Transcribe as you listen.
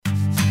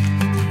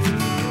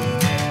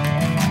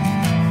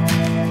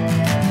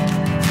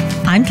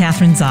I'm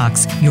Kathryn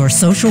Zox, your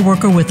social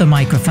worker with a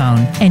microphone,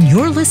 and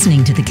you're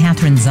listening to The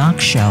Kathryn Zox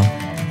Show.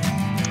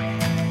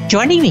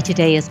 Joining me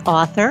today is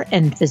author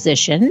and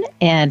physician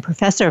and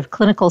Professor of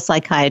Clinical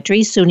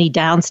Psychiatry,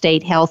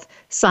 SUNY-Downstate Health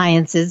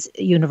Sciences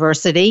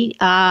University,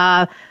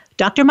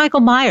 Dr.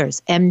 Michael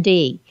Myers,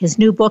 MD. His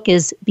new book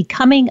is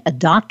Becoming a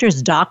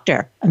Doctor's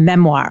Doctor, a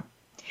memoir.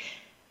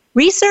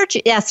 Research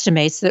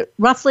estimates that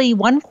roughly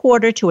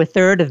 1/4 to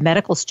 1/3 of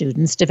medical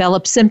students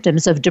develop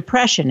symptoms of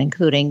depression,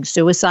 including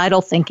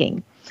suicidal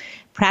thinking.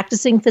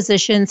 Practicing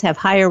physicians have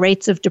higher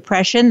rates of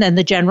depression than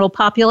the general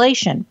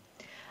population.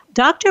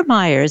 Dr.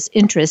 Myers'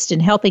 interest in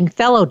helping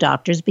fellow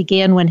doctors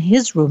began when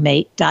his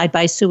roommate died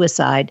by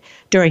suicide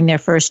during their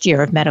first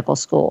year of medical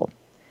school.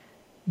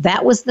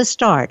 That was the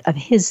start of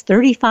his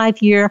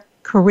 35-year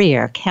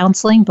career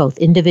counseling both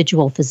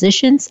individual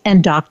physicians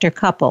and doctor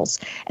couples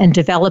and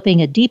developing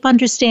a deep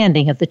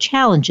understanding of the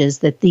challenges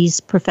that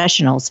these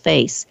professionals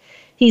face.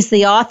 He's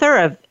the author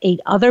of 8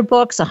 other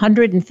books,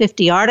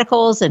 150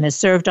 articles, and has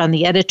served on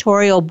the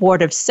editorial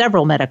board of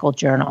several medical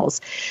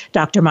journals.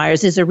 Dr.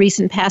 Myers is a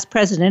recent past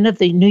president of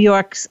the New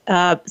York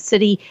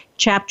City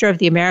Chapter of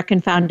the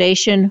American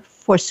Foundation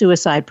for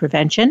Suicide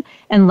Prevention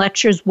and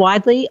lectures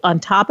widely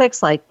on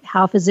topics like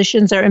how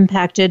physicians are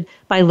impacted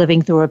by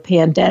living through a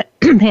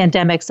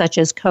pandemic such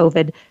as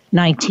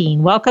COVID-19.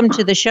 Welcome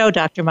to the show,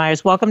 Dr.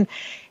 Myers. Welcome.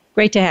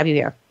 Great to have you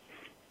here.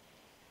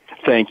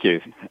 Thank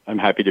you. I'm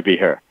happy to be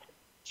here.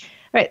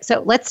 All right,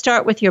 so let's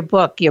start with your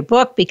book. Your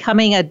book,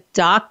 Becoming a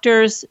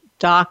Doctor's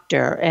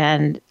Doctor,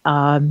 and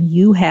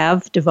you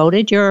have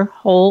devoted your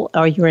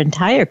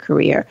entire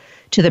career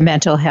to the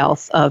mental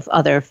health of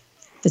other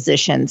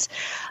physicians.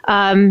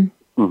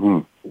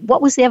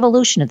 What was the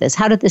evolution of this?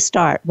 How did this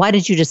start? Why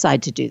did you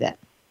decide to do that?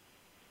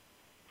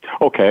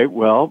 Okay,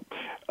 well,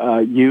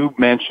 you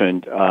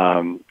mentioned,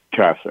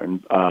 Kathryn,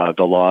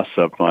 the loss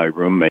of my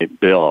roommate,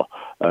 Bill,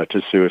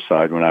 to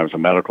suicide when I was a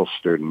medical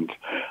student.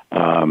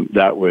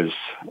 That was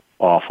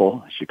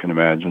awful, as you can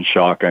imagine,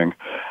 shocking.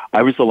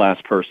 I was the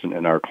last person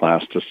in our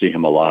class to see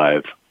him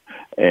alive,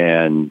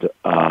 and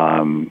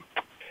none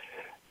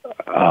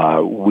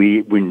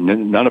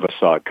of us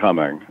saw it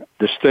coming.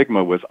 The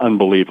stigma was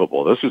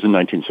unbelievable. This was in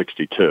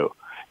 1962.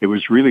 It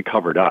was really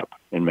covered up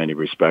in many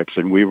respects,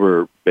 and we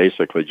were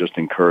basically just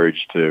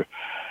encouraged to,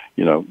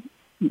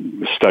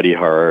 study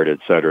hard, et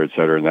cetera,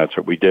 and that's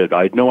what we did.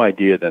 I had no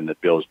idea then that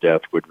Bill's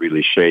death would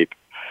really shape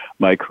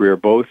my career,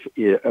 both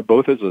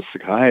as a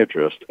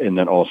psychiatrist and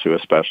then also a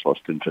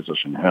specialist in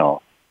physician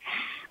health.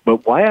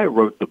 But why I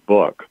wrote the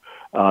book,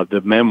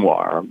 the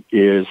memoir,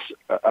 is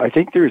I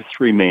think there are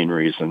 3 main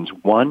reasons.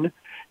 One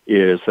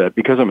is that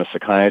because I'm a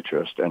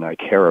psychiatrist and I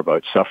care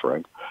about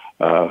suffering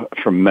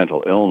from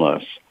mental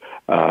illness,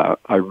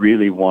 I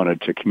really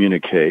wanted to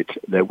communicate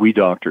that we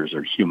doctors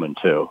are human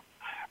too.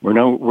 We're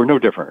no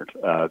different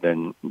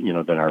than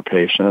our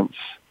patients.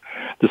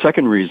 The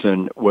second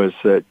reason was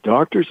that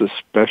doctors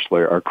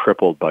especially are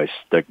crippled by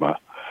stigma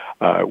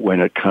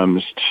when it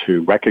comes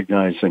to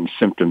recognizing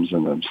symptoms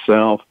in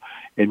themselves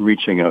and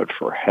reaching out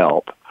for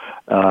help.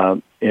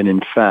 And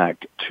in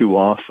fact, too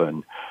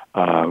often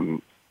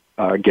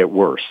get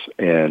worse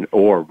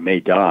or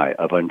may die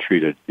of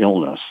untreated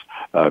illness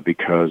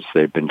because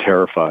they've been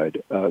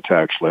terrified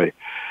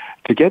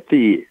to get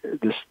the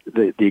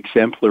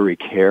exemplary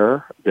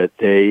care that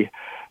they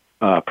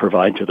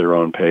provide to their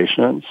own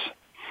patients.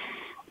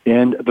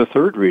 And the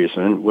third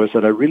reason was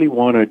that I really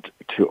wanted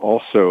to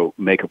also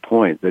make a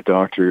point that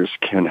doctors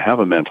can have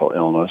a mental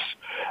illness,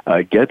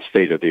 get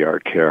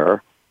state-of-the-art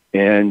care,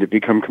 and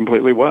become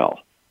completely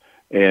well,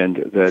 and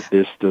that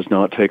this does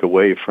not take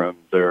away from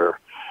their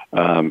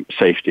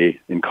safety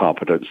and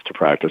competence to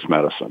practice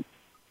medicine.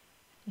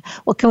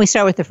 Well, can we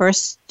start with the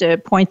first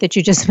point that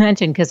you just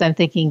mentioned? Because I'm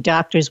thinking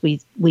doctors,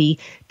 we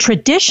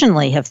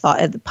traditionally have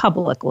thought, the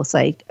public will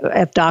say,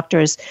 of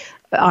doctors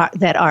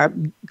that are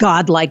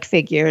godlike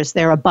figures.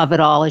 They're above it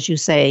all, as you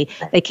say.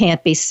 They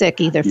can't be sick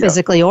either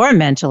physically or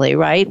mentally,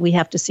 right? We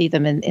have to see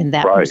them in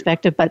that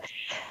perspective. But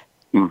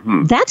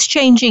that's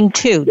changing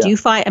too. Do you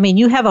find,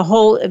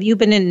 you've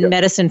been in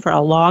medicine for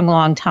a long,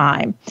 long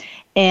time.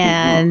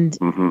 And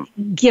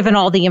given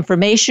all the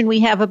information we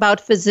have about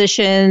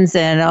physicians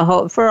and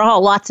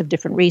lots of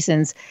different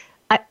reasons,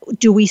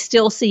 do we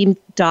still see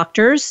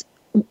doctors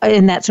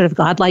in that sort of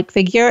godlike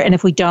figure? And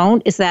if we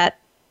don't, is that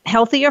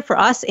healthier for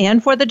us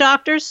and for the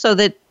doctors? So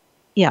that,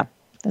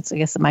 that's, I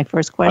guess, my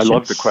first question. I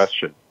love the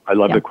question.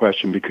 The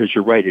question because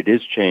you're right. It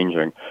is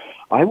changing.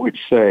 I would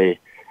say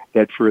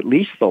that for at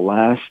least the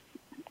last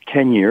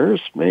 10 years,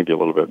 maybe a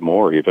little bit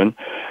more even,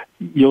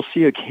 you'll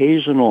see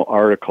occasional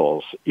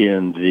articles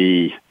in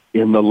the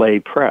lay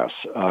press.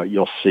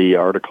 You'll see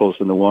articles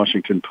in the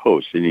Washington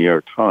Post, the New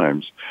York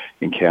Times.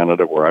 In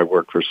Canada, where I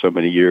worked for so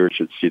many years,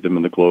 you'd see them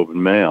in the Globe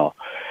and Mail,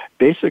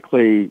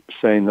 basically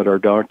saying that our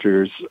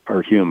doctors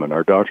are human,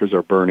 our doctors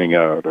are burning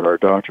out, or our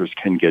doctors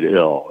can get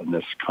ill, and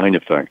this kind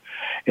of thing.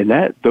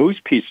 And those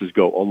pieces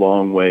go a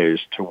long ways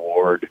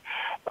toward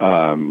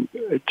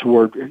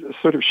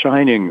sort of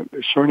shining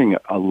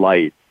a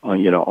light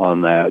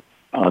on that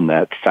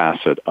that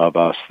facet of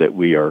us that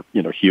we are,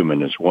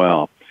 human as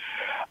well.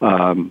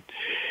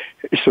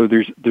 So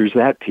there's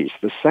that piece.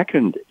 The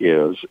second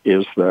is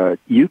that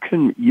you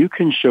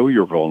can show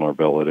your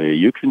vulnerability,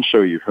 you can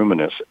show your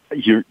humanness,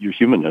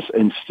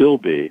 and still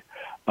be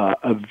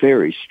a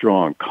very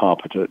strong,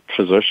 competent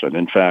physician.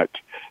 In fact,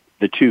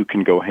 the two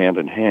can go hand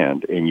in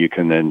hand, and you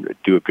can then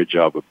do a good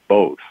job of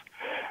both.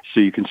 So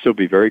you can still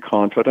be very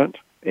confident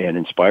and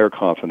inspire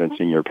confidence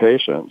in your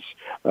patients,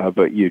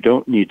 but you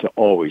don't need to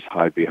always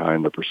hide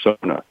behind the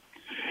persona.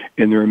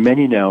 And there are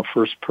many now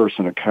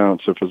first-person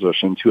accounts of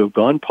physicians who have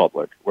gone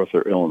public with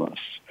their illness.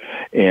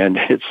 And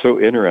it's so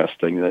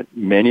interesting that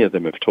many of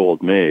them have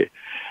told me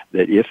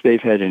that if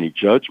they've had any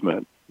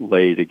judgment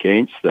laid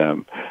against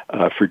them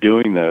for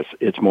doing this,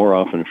 it's more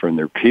often from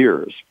their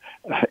peers,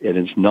 and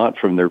it's not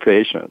from their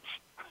patients.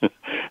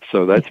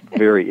 So that's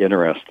very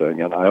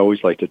interesting. And I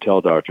always like to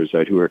tell doctors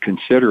that who are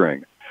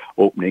considering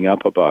opening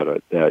up about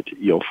it, that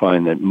you'll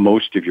find that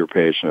most of your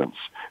patients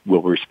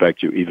will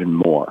respect you even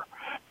more.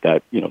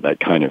 That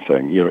kind of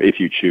thing, if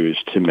you choose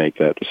to make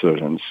that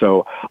decision.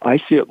 So I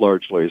see it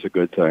largely as a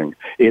good thing.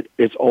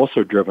 It's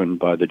also driven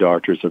by the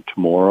doctors of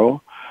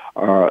tomorrow.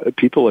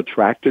 People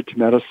attracted to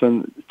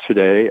medicine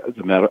today,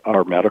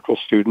 our medical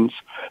students,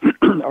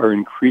 are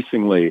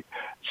increasingly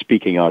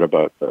speaking out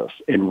about this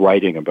and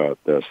writing about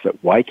this,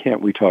 that why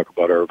can't we talk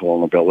about our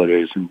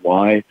vulnerabilities, and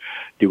why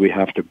do we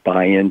have to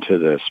buy into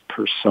this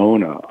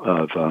persona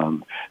of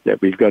that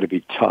we've got to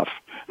be tough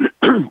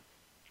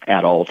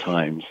at all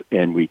times,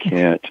 and we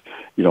can't,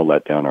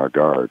 let down our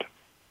guard.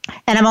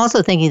 And I'm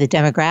also thinking the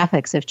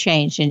demographics have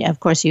changed. And,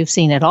 of course, you've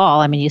seen it all.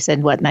 I mean, you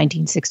said,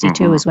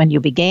 1962 is when you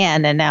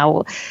began, and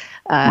now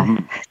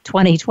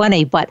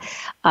 2020. But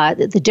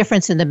the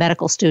difference in the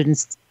medical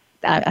students,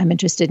 I'm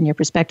interested in your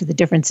perspective, the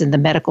difference in the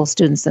medical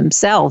students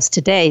themselves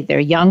today. They're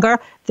younger,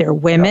 they're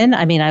women.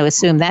 I mean, I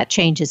assume that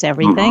changes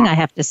everything, I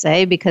have to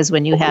say, because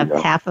when you have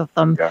half of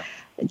them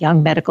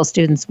young medical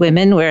students,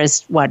 women,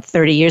 whereas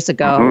 30 years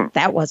ago,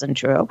 that wasn't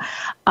true.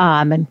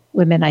 And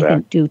women, I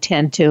think, do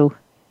tend to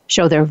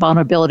show their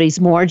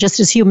vulnerabilities more, just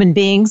as human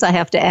beings. I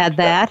have to add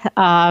that.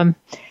 That's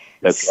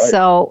right.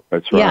 So,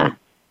 that's right.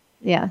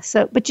 Yeah.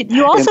 So, but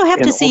you also have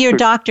to see your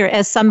doctor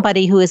as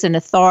somebody who is an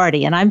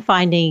authority. And I'm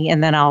finding,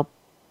 and then I'll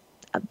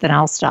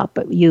stop.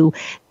 But you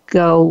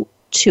go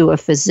to a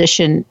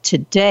physician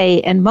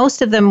today, and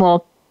most of them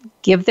will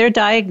give their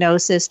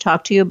diagnosis,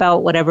 talk to you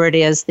about whatever it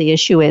is the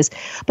issue is,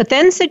 but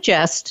then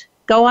suggest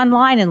go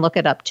online and look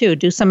it up too.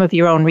 Do some of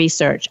your own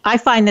research. I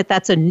find that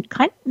that's in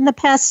the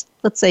past,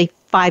 let's say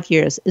 5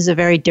 years, is a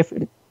very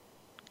different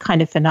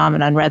kind of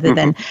phenomenon rather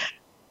than,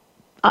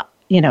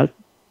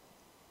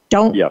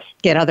 don't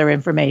get other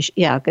information.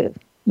 Yeah, good.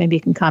 Maybe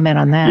you can comment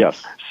on that.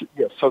 Yes.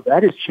 So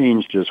that has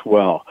changed as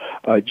well.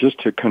 Just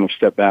to kind of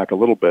step back a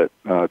little bit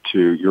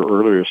to your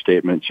earlier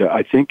statement,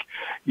 I think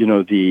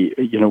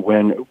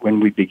when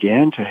we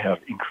began to have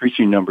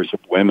increasing numbers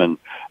of women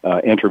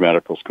enter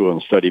medical school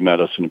and study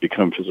medicine and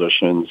become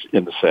physicians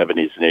in the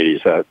 70s and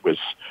 80s, that was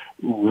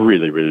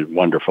really, really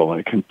wonderful, and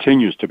it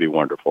continues to be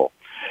wonderful.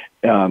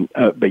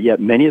 But yet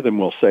many of them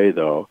will say,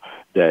 though,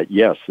 that,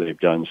 yes, they've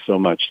done so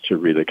much to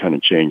really kind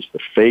of change the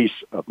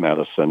face of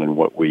medicine and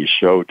what we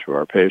show to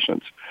our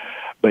patients.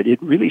 But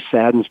it really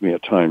saddens me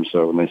at times,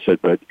 though, when they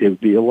said, but it'd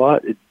be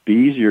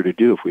easier to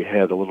do if we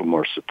had a little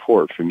more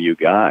support from you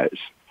guys,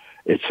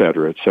 et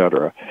cetera, et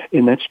cetera.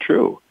 And that's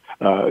true.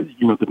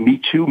 The Me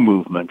Too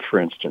movement, for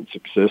instance,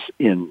 exists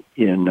in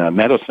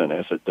medicine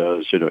as it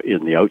does,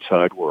 in the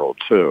outside world,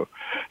 too.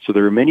 So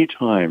there are many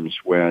times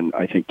when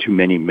I think too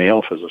many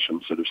male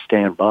physicians sort of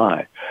stand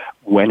by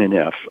when and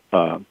if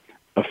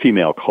a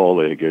female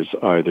colleague is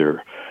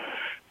either,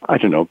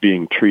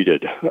 being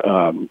treated,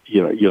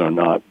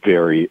 not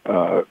very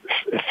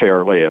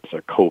fairly as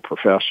a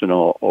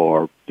co-professional,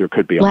 or there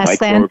could be a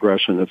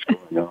microaggression that's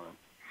going on,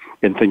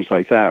 and things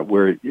like that,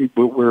 where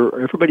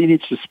everybody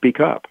needs to speak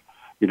up.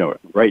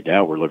 Right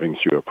now we're living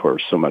through, of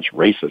course, so much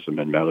racism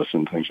in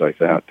medicine, things like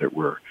that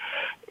we're,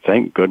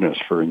 thank goodness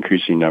for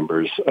increasing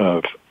numbers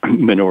of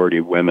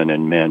minority women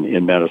and men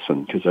in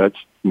medicine, because that's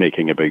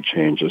making a big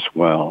change as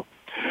well.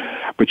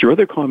 But your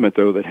other comment,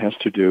 though, that has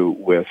to do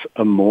with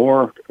a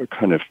more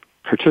kind of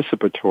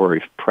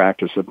participatory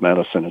practice of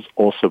medicine is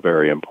also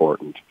very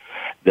important.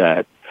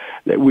 That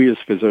we as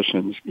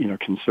physicians,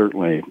 can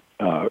certainly,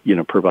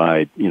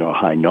 provide, a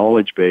high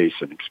knowledge base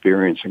and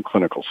experience and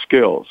clinical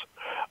skills.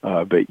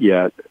 But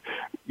yet,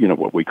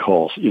 what we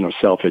call,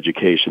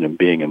 self-education and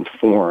being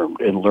informed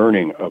and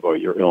learning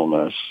about your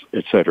illness,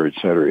 et cetera,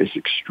 is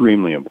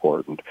extremely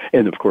important.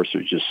 And of course,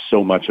 there's just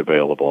so much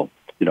available,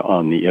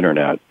 on the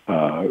internet,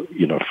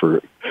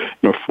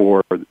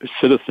 for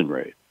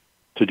citizenry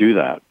to do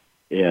that.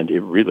 And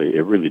it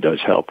really does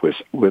help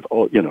with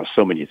all,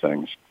 so many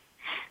things.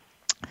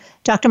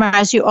 Dr.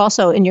 Mraz, you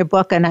also, in your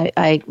book, and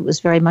I was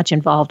very much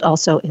involved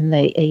also in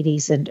the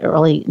 80s and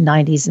early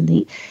 90s in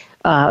the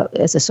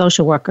as a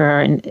social worker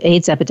and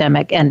AIDS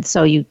epidemic. And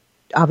so you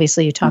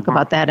talk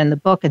about that in the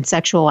book, and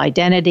sexual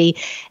identity,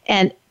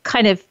 and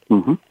kind of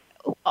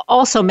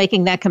also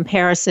making that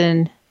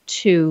comparison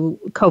to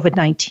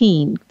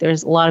COVID-19.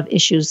 There's a lot of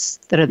issues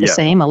that are the Yes.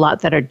 same, a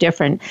lot that are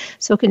different.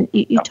 So can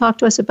you talk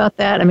to us about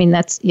that? I mean,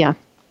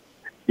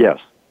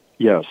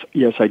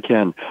 Yes, I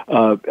can.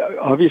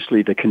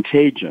 Obviously, the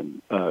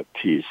contagion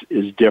piece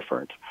is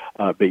different,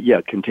 but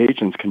yeah,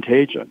 contagion's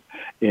contagion.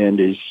 And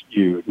as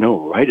you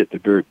know, right at the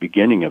very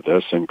beginning of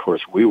this, and of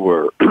course we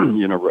were,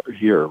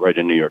 here, right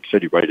in New York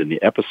City, right in the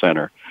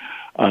epicenter,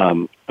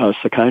 a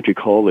psychiatry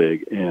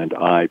colleague and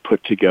I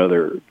put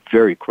together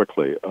very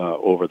quickly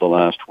over the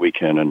last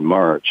weekend in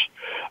March,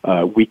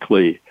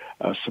 weekly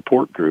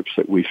support groups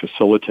that we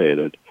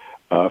facilitated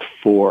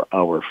for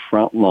our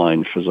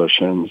frontline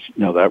physicians.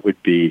 Now, that would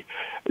be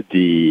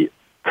the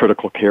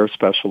critical care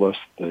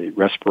specialists, the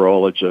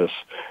respirologists,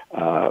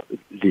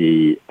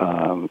 the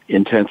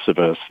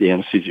intensivists, the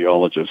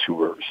anesthesiologists who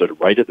were sort of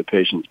right at the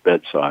patient's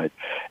bedside,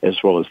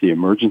 as well as the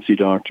emergency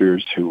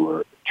doctors who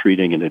were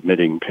treating and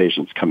admitting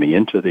patients coming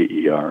into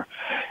the ER.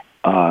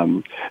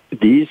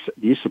 These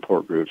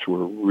support groups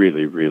were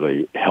really,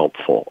 really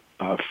helpful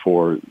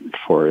for,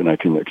 and I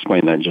can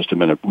explain that in just a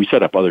minute. We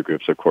set up other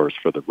groups, of course,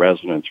 for the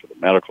residents, for the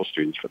medical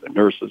students, for the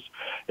nurses,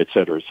 et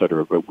cetera,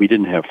 but we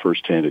didn't have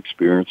firsthand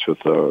experience with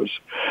those.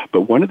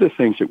 But one of the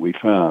things that we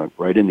found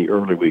right in the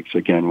early weeks,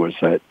 again, was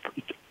that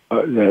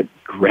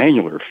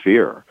granular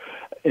fear.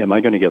 Am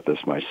I going to get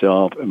this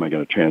myself? Am I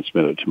going to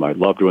transmit it to my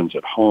loved ones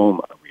at home?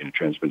 Are we going to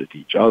transmit it to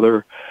each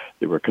other?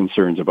 There were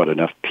concerns about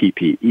enough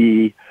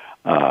PPE,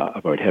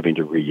 about having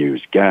to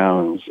reuse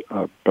gowns,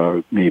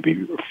 about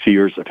maybe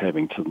fears of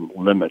having to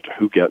limit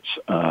who gets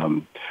a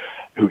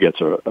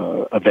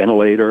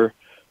ventilator.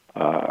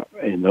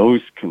 And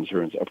those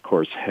concerns, of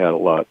course, had a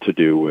lot to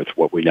do with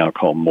what we now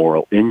call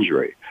moral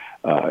injury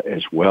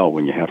as well,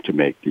 when you have to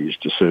make these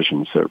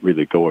decisions that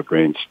really go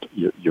against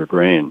your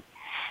grain.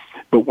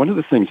 But one of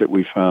the things that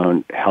we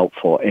found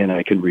helpful, and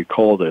I can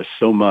recall this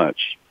so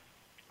much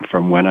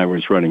from when I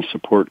was running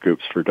support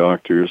groups for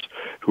doctors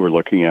who were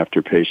looking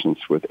after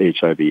patients with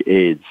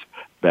HIV/AIDS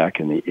back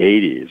in the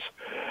 80s,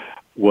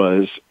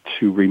 was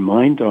to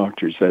remind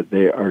doctors that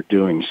they are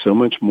doing so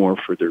much more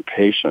for their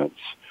patients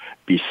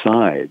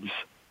besides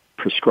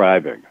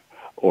prescribing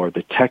or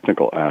the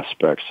technical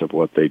aspects of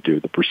what they do,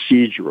 the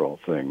procedural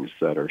things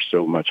that are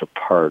so much a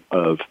part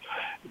of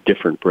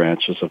different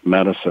branches of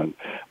medicine.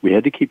 We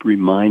had to keep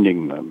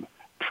reminding them,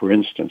 for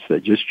instance,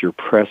 that just your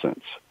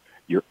presence,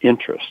 your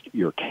interest,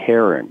 your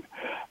caring,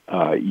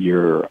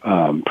 your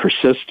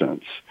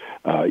persistence,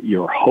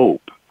 your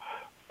hope,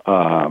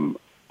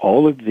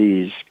 all of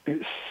these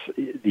things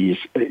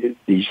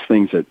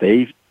that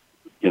they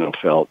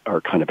felt are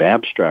kind of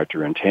abstract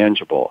or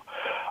intangible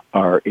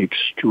are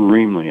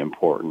extremely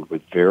important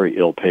with very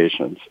ill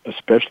patients,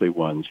 especially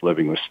ones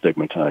living with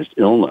stigmatized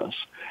illness,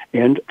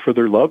 and for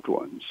their loved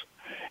ones.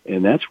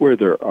 And that's where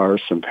there are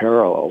some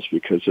parallels,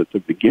 because at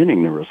the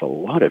beginning there was a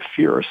lot of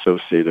fear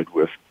associated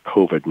with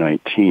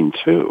COVID-19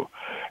 too,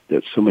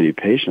 that so many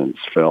patients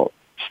felt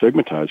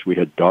stigmatized. We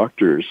had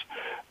doctors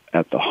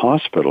at the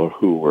hospital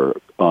who were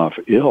off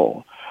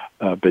ill,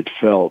 but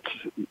felt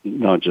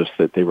not just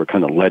that they were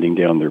kind of letting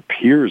down their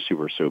peers who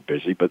were so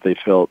busy, but they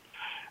felt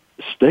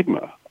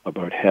stigma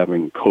about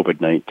having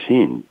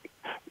COVID-19,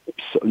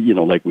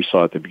 like we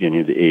saw at the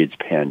beginning of the AIDS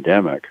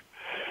pandemic.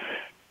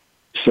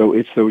 So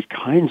it's those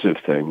kinds of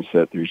things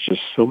that there's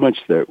just so much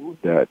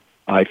that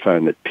I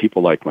find that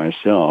people like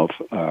myself,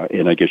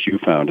 and I guess you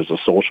found as a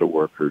social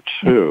worker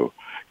too,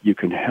 you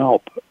can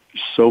help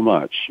so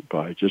much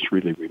by just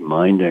really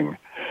reminding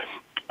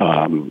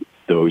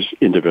those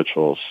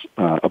individuals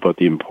about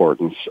the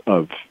importance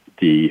of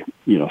the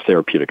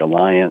therapeutic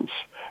alliance,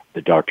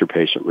 the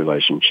doctor-patient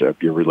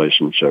relationship, your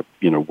relationship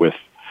with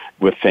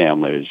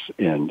families,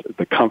 and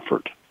the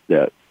comfort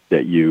that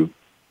you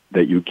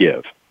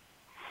give.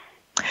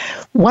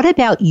 What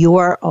about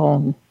your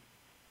own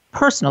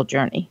personal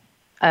journey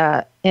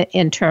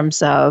in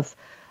terms of,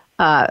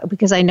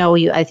 because I know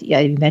you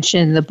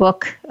mentioned in the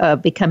book,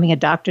 Becoming a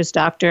Doctor's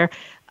Doctor,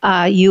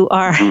 you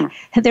are,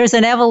 there's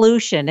an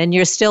evolution, and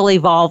you're still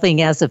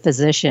evolving as a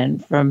physician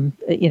from,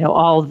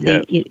 all of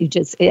the,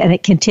 and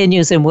it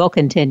continues and will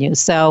continue.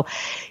 So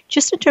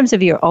just in terms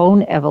of your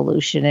own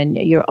evolution and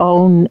your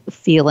own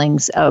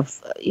feelings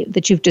of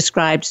that you've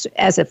described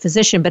as a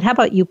physician, but how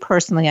about you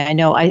personally? I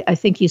know, I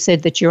think you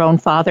said that your own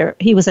father,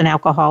 he was an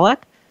alcoholic?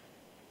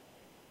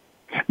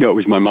 No, it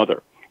was my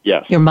mother.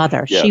 Yes. Your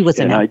mother. Yes. She was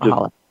an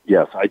alcoholic.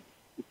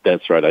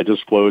 That's right. I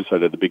disclosed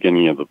that at the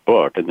beginning of the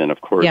book. And then,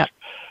 of course,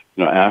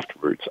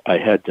 afterwards, I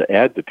had to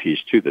add the piece,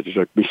 too, that it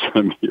took me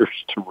some years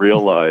to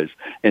realize.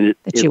 And it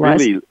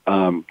really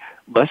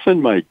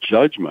lessened my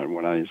judgment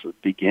when I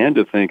began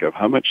to think of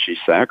how much she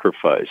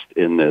sacrificed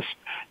in this,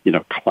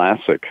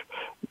 classic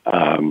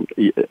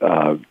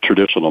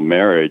traditional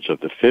marriage of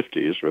the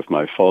 50s with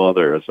my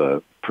father as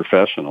a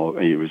professional.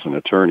 He was an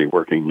attorney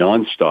working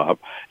nonstop.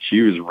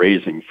 She was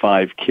raising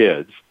 5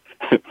 kids.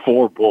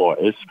 4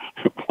 boys,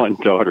 1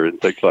 daughter, and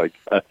things like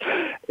that.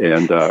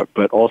 And,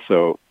 but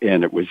also,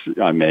 and it was,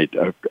 I made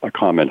a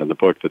comment in the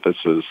book that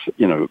this was,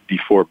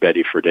 before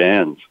Betty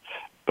Friedan's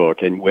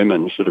book, and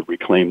women sort of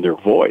reclaimed their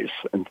voice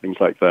and things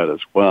like that as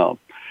well.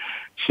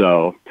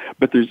 So,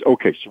 but there's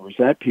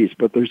that piece,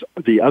 but there's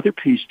the other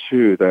piece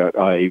too that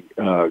I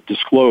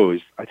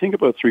disclosed, I think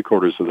about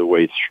 3/4 of the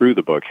way through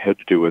the book, had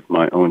to do with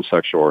my own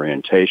sexual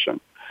orientation.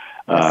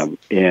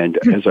 And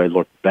as I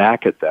looked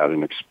back at that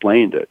and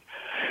explained it,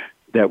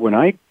 that when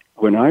I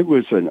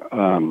was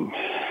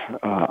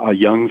a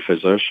young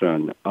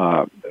physician,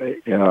 I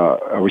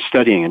was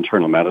studying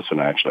internal medicine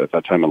actually at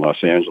that time in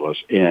Los Angeles,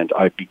 and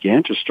I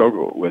began to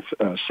struggle with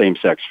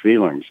same-sex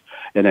feelings.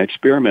 And I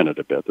experimented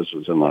a bit. This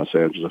was in Los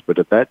Angeles, but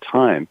at that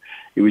time,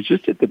 it was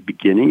just at the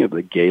beginning of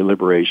the gay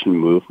liberation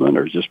movement,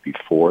 or just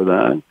before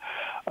that,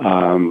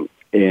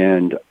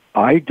 and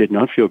I did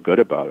not feel good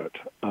about it.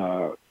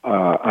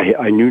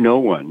 I knew no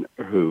one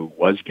who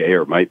was gay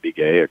or might be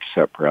gay,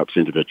 except perhaps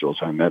individuals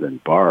I met in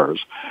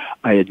bars.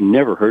 I had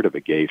never heard of a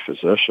gay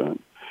physician.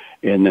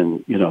 And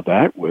then,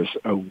 that was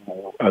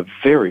a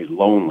very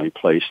lonely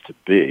place to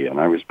be. And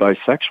I was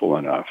bisexual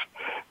enough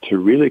to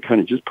really kind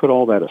of just put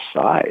all that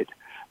aside.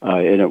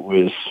 And it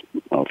was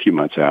a few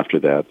months after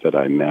that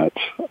I met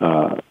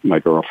my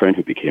girlfriend,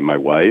 who became my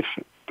wife.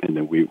 And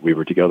then we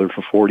were together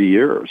for 40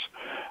 years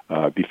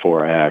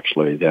before I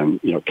actually then,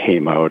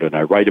 came out. And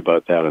I write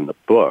about that in the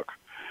book,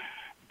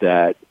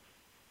 that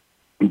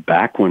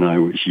back when I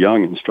was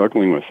young and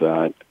struggling with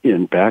that, we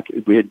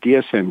had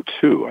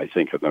DSM-2, I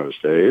think, in those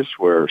days,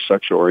 where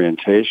sexual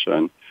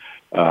orientation,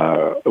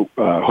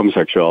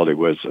 homosexuality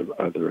was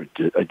either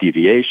a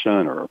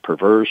deviation or a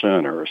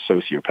perversion or a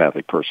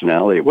sociopathic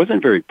personality. It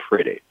wasn't very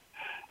pretty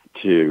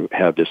to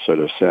have this sort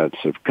of sense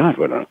of, God,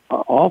 what an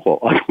awful,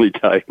 ugly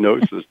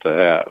diagnosis to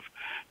have,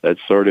 that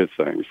sort of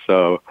thing.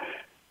 So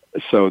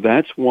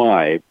that's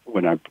why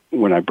when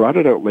I brought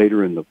it out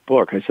later in the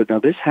book, I said, now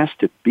this has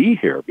to be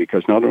here,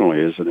 because not only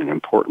is it an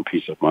important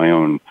piece of my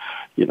own,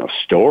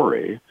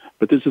 story,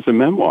 but this is a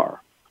memoir.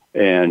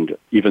 And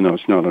even though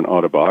it's not an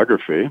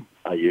autobiography,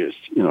 I used,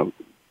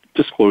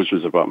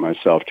 disclosures about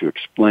myself to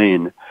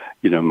explain,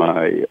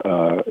 my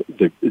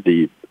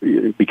the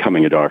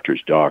becoming a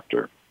doctor's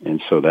doctor. And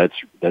so that's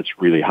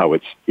really how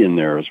it's in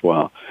there as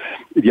well.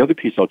 The other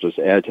piece I'll just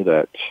add to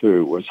that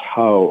too was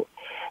how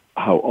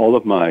all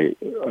of my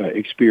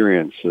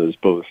experiences,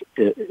 both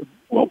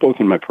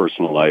in my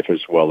personal life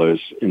as well as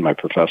in my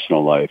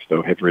professional life,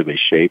 though, have really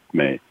shaped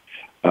me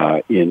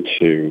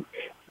into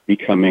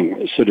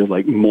becoming sort of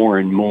like more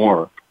and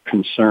more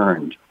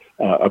concerned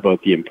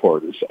about the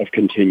importance of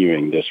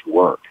continuing this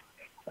work,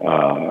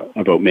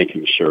 about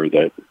making sure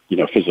that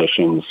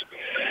physicians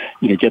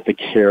get the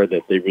care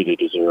that they really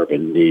deserve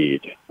and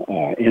need,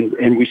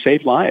 and we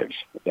save lives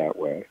that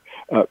way.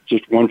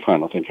 Just one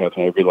final thing,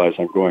 Kathryn. I realize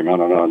I'm going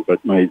on and on,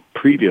 but my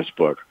previous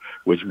book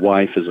was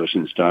Why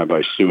Physicians Die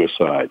by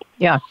Suicide.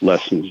 Yeah.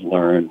 Lessons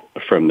learned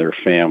from their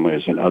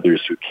families and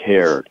others who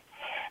cared.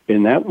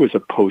 And that was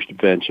a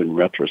post-bench and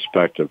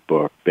retrospective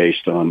book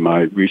based on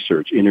my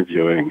research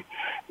interviewing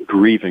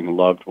grieving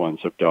loved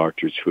ones of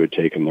doctors who had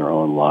taken their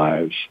own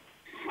lives.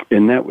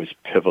 And that was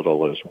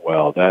pivotal as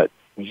well. That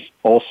was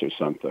also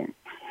something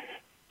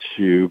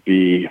to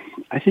be,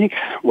 I think,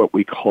 what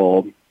we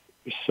call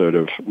sort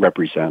of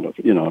representative.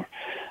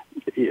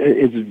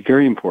 It's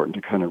very important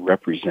to kind of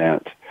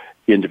represent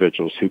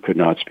individuals who could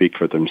not speak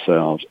for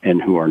themselves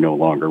and who are no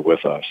longer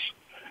with us.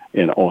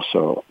 And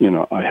also,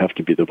 I have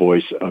to be the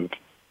voice of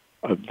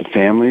the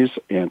families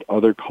and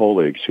other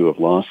colleagues who have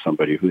lost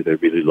somebody who they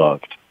really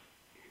loved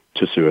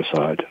to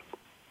suicide.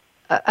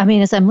 I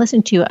mean, as I'm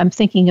listening to you, I'm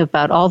thinking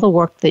about all the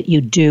work that you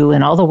do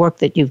and all the work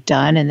that you've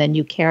done, and then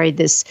you carried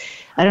this,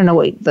 I don't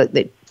know,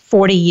 the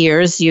 40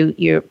 years you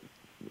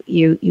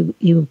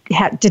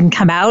didn't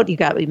come out, you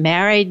got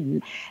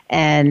married,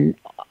 and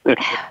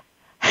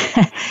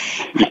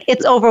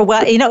it's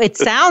overwhelming. It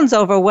sounds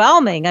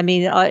overwhelming. I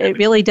mean, it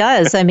really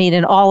does. I mean,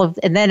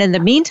 and then in the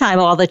meantime,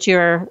 all that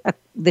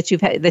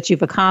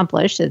you've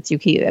accomplished, that you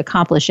keep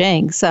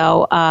accomplishing.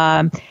 So,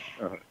 how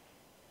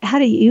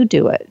do you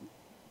do it?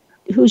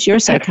 Who's your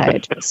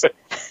psychiatrist?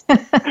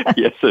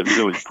 Yes, it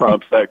really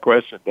prompts that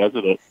question,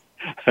 doesn't it?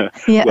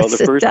 Yes, well,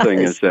 the first thing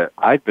is that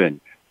I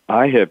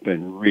have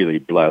been really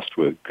blessed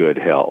with good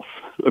health.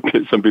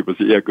 Some people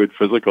say, good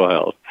physical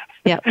health.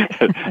 Yeah.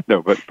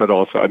 No, but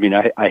also, I mean,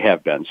 I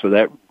have been. So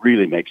that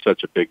really makes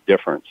such a big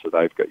difference that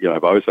I've got,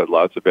 I've always had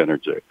lots of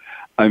energy.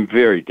 I'm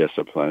very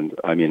disciplined.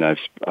 I mean,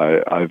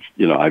 I've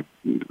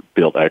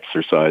built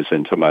exercise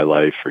into my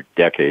life for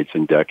decades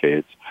and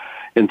decades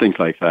and things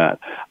like that.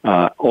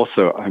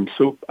 Also,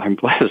 I'm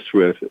blessed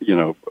with,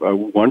 a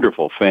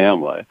wonderful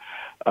family,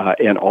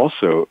 and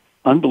also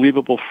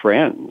unbelievable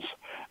friends.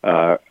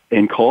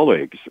 And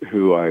colleagues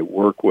who I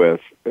work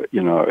with, as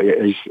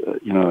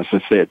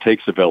I say, it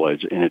takes a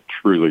village, and it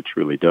truly,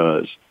 truly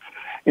does.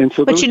 And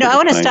so, but I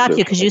want to stop you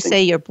because you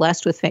say you're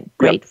blessed with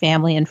great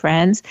family and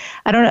friends.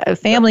 I don't know,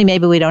 family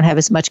maybe we don't have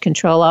as much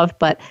control of,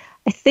 but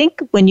I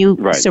think when you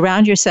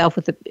surround yourself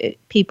with the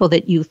people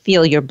that you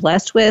feel you're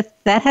blessed with,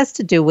 that has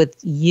to do with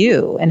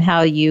you and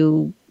how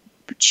you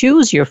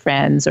choose your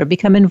friends or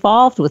become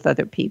involved with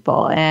other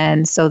people,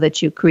 and so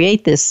that you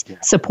create this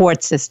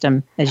support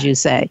system, as you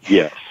say.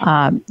 Yes.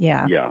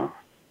 Yeah.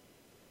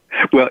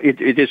 Well,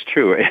 it is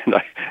true,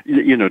 and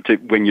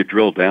when you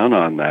drill down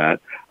on that,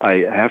 I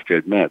have to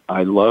admit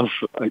I love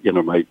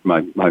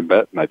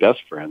my best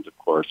friends, of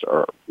course,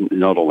 are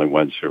not only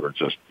ones who are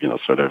just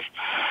sort of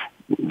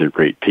they're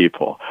great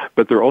people,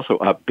 but they're also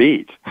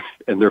upbeat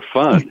and they're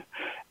fun.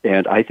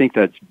 And I think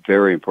that's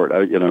very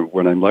important.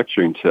 When I'm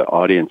lecturing to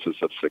audiences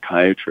of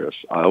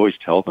psychiatrists, I always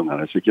tell them that.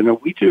 I said,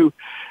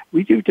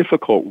 we do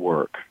difficult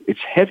work.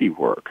 It's heavy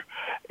work.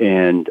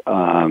 And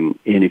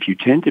if you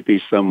tend to be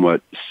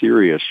somewhat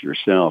serious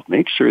yourself,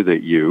 make sure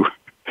that you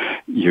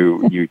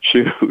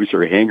choose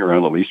or hang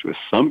around at least with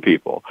some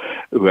people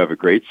who have a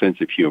great sense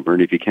of humor.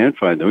 And if you can't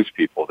find those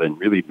people, then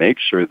really make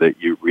sure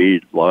that you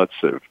read lots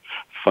of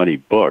funny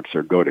books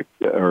or go to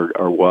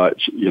or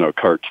watch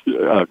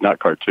not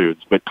cartoons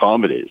but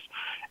comedies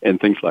and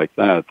things like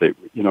that.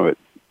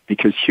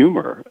 Because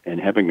humor and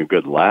having a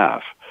good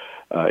laugh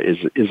is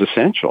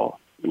essential.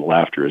 And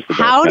laughter is the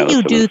best. How do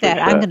you do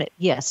that?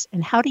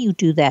 And how do you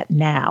do that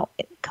now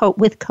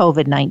with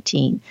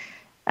COVID-19?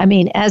 I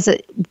mean,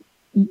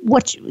 we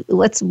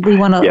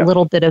want a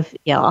little bit of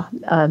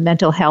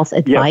mental health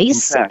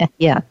advice.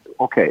 Yeah.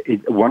 Okay.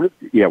 One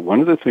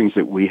of the things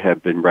that we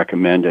have been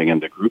recommending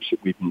and the groups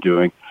that we've been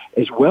doing,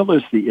 as well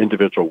as the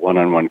individual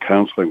one-on-one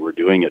counseling we're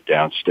doing at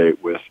Downstate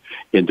with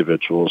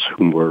individuals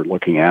whom we're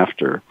looking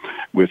after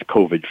with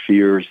COVID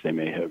fears, they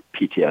may have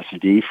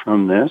PTSD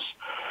from this,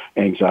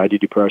 anxiety,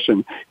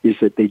 depression, is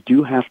that they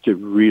do have to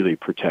really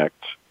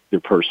protect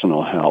their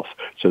personal health.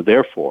 So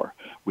therefore,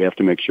 we have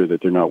to make sure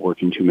that they're not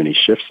working too many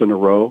shifts in a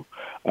row.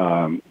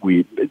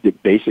 The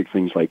basic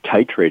things like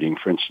titrating,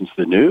 for instance,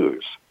 the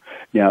news.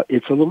 Now,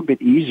 it's a little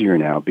bit easier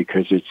now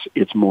because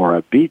it's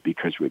more upbeat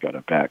because we got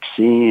a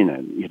vaccine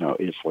and,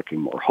 it's looking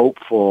more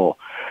hopeful.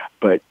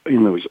 But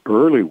in those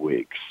early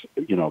weeks,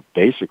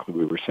 basically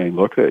we were saying,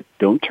 look,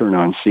 don't turn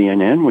on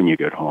CNN when you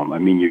get home. I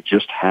mean, you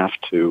just have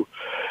to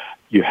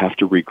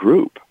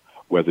regroup,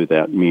 whether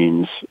that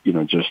means,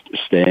 just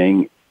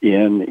staying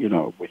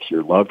in, with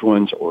your loved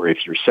ones, or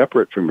if you're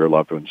separate from your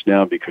loved ones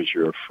now because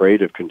you're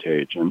afraid of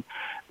contagion,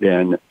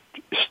 then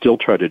still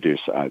try to do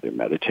either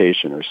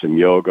meditation or some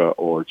yoga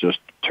or just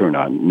turn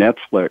on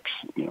Netflix,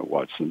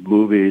 watch some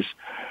movies,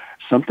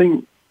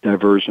 something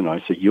diversion.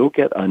 I say you'll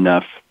get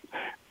enough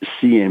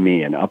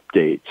CME and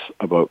updates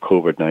about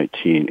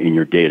COVID-19 in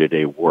your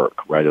day-to-day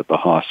work right at the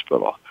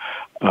hospital.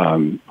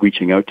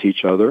 Reaching out to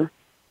each other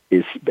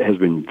has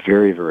been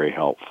very, very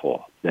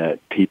helpful. That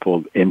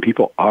people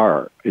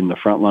are in the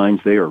front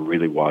lines. They are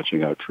really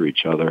watching out for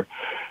each other,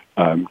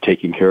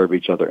 taking care of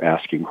each other,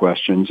 asking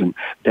questions. And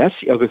that's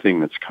the other thing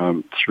that's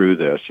come through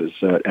this is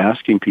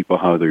asking people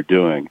how they're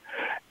doing.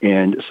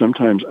 And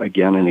sometimes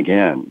again and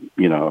again,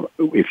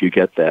 if you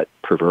get that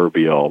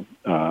proverbial,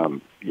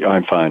 I'm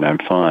fine.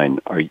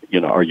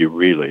 Are you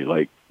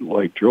really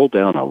like drill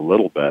down a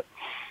little bit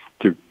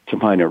to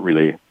find out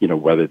really,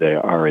 whether they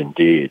are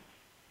indeed.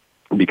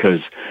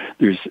 Because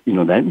there's,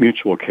 that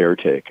mutual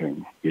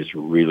caretaking is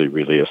really,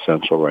 really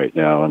essential right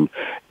now.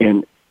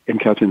 And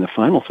Kathryn, the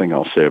final thing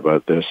I'll say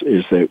about this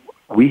is that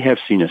we have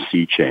seen a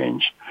sea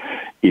change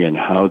in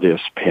how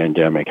this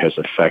pandemic has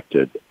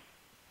affected,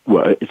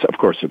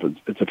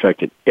 it's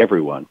affected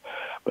everyone,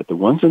 but the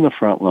ones in the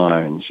front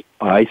lines,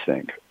 I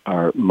think,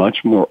 are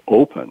much more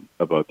open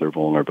about their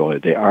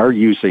vulnerability. They are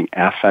using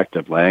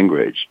affective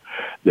language.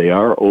 They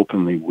are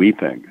openly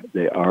weeping.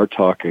 They are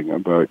talking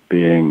about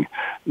being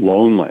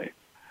lonely.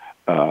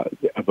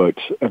 About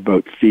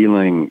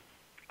feeling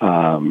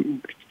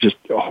just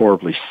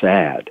horribly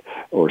sad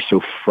or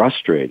so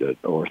frustrated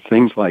or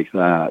things like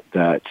that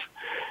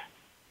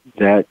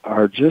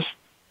are just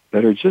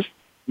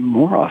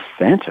more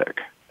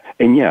authentic,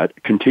 and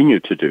yet continue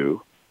to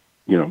do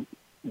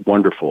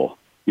wonderful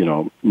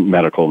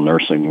medical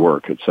nursing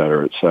work, et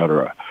cetera, et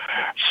cetera.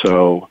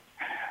 So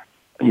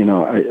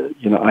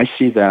I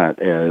see that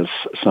as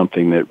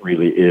something that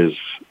really is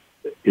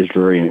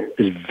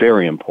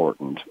very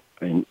important.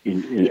 And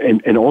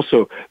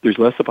also, there's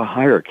less of a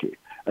hierarchy.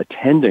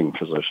 Attending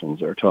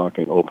physicians are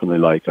talking openly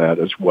like that,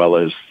 as well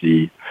as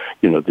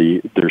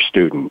their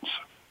students.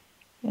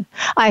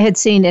 I had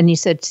seen, and you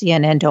said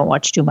CNN, don't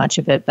watch too much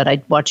of it, but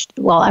I watched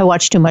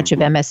too much of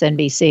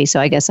MSNBC,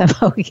 so I guess I'm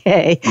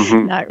okay.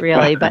 Mm-hmm. Not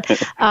really, but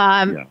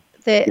I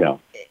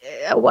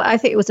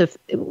think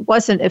it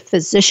wasn't a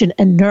physician,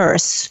 a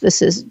nurse.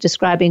 This is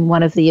describing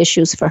one of the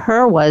issues for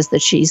her was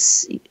that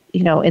she's,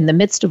 in the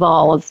midst of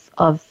all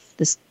of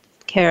this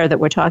care that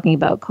we're talking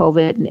about,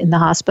 COVID in the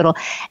hospital,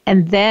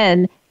 and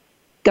then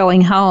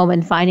going home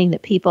and finding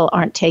that people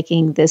aren't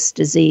taking this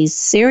disease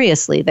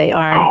seriously. They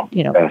aren't,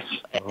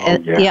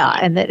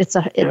 and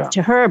that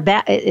to her,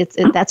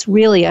 that's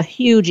really a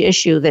huge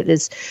issue that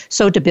is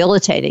so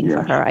debilitating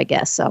for her, I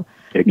guess. So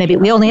maybe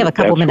we only have a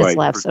couple minutes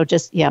left, so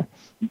just but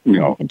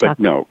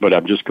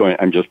I'm just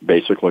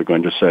basically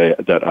going to say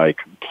that I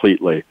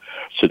completely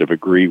sort of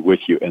agree with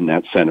you in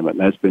that sentiment.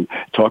 That's been,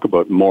 talk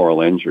about moral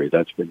injury.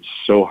 That's been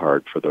so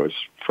hard for those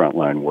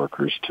frontline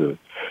workers to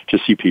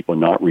see people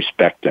not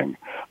respecting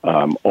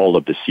all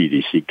of the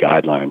CDC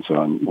guidelines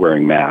on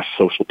wearing masks,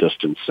 social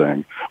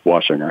distancing,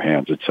 washing our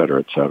hands, et cetera,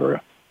 et cetera.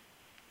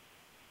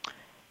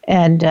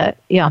 And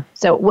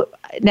so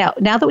now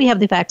that we have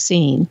the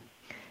vaccine,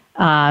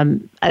 I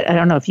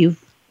don't know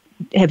if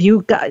have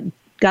you gotten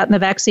the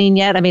vaccine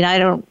yet? I mean, I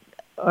don't.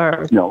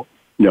 Or no,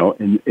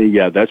 and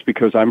that's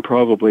because I'm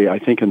probably, I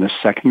think, in the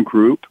second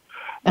group,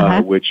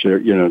 which are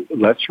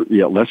less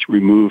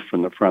removed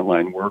from the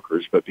frontline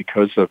workers. But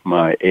because of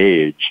my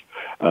age,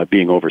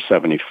 being over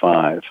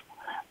 75,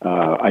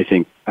 I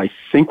think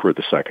we're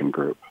the second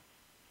group.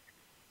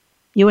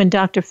 You and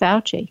Dr.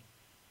 Fauci.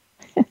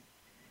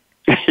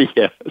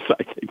 Yes,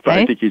 I think. But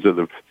I think he's in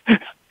the.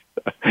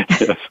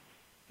 Yes.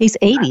 He's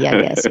 80,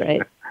 I guess,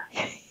 right?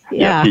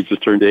 Yeah, he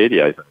just turned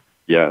 80. I think.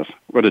 Yes,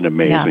 what an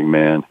amazing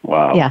man!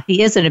 Wow. Yeah,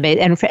 he is an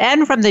amazing, and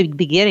from the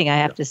beginning, I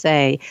have to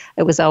say,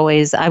 it was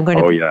always, I'm going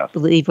to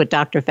believe what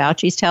Dr.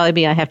 Fauci's telling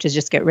me. I have to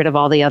just get rid of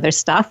all the other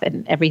stuff,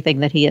 and everything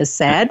that he has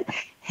said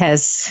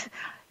has,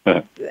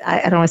 I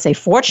don't want to say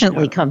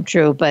fortunately come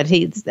true, but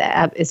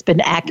it's been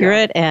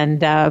accurate,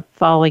 and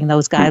following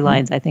those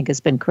guidelines, I think,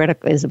 has been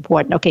is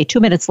important. Okay, 2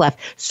 minutes left.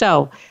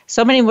 So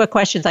many more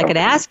questions I could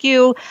ask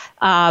you.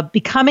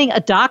 Becoming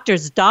a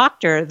doctor's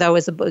doctor, though,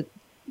 is a book.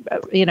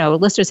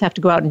 Listeners have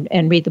to go out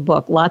and read the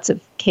book. Lots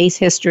of case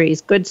histories,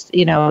 good,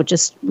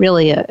 just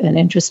really an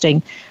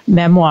interesting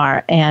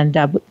memoir. And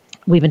I've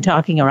been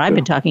talking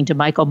to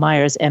Michael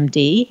Myers,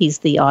 MD. He's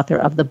the author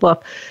of the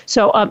book.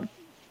 So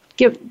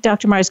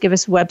Dr. Myers, give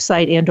us a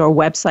website and/or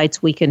websites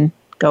we can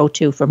go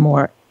to for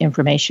more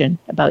information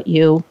about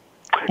you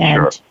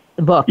and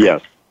the book.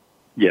 Yes.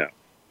 Yeah.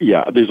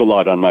 There's a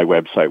lot on my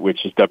website,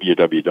 which is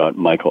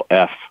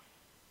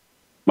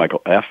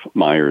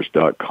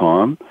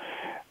www.michaelfmyers.com.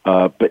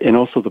 And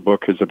also the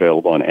book is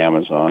available on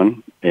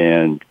Amazon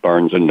and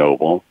Barnes &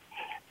 Noble.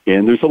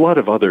 And there's a lot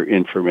of other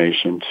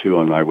information, too,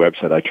 on my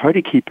website. I try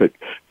to keep it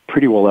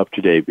pretty well up to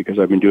date because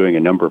I've been doing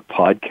a number of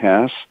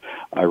podcasts.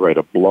 I write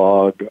a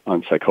blog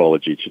on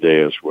Psychology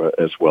Today as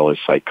well as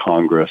Psych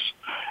Congress.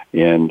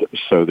 And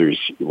so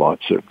there's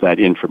lots of that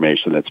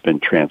information that's been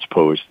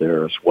transposed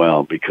there as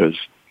well because,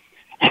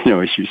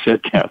 as you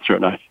said,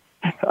 Kathryn,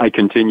 I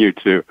continue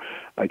to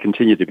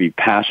be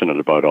passionate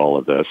about all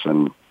of this,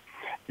 and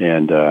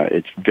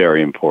it's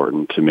very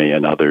important to me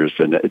and others,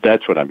 and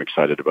that's what I'm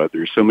excited about.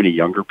 There's so many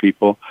younger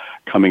people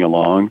coming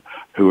along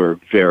who are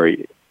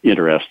very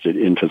interested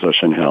in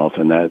physician health,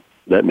 and that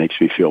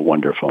makes me feel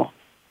wonderful.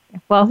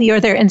 Well,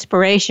 you're their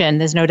inspiration.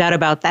 There's no doubt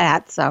about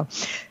that. So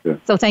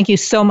thank you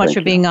so much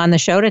for being on the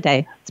show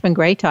today. It's been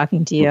great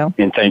talking to you.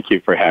 And thank you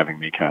for having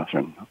me,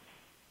 Kathryn.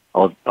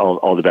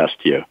 All the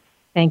best to you.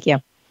 Thank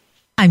you.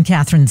 I'm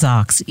Kathryn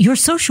Zox, your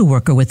social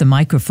worker with a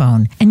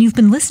microphone, and you've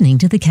been listening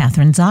to The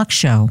Kathryn Zox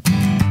Show.